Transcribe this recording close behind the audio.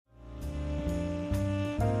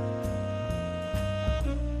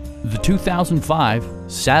The 2005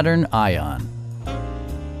 Saturn ION.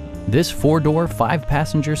 This four-door,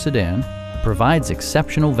 five-passenger sedan provides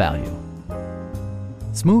exceptional value.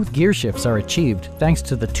 Smooth gear shifts are achieved thanks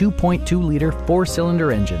to the 2.2-liter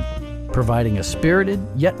four-cylinder engine, providing a spirited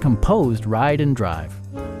yet composed ride and drive.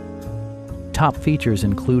 Top features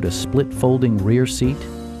include a split folding rear seat,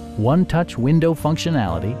 one-touch window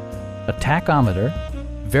functionality, a tachometer,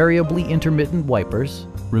 variably intermittent wipers,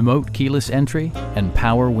 remote keyless entry, and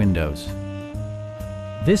power windows.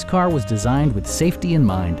 This car was designed with safety in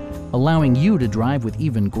mind, allowing you to drive with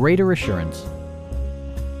even greater assurance.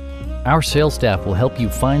 Our sales staff will help you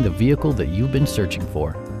find the vehicle that you've been searching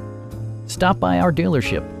for. Stop by our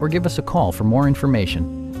dealership or give us a call for more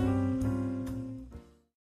information.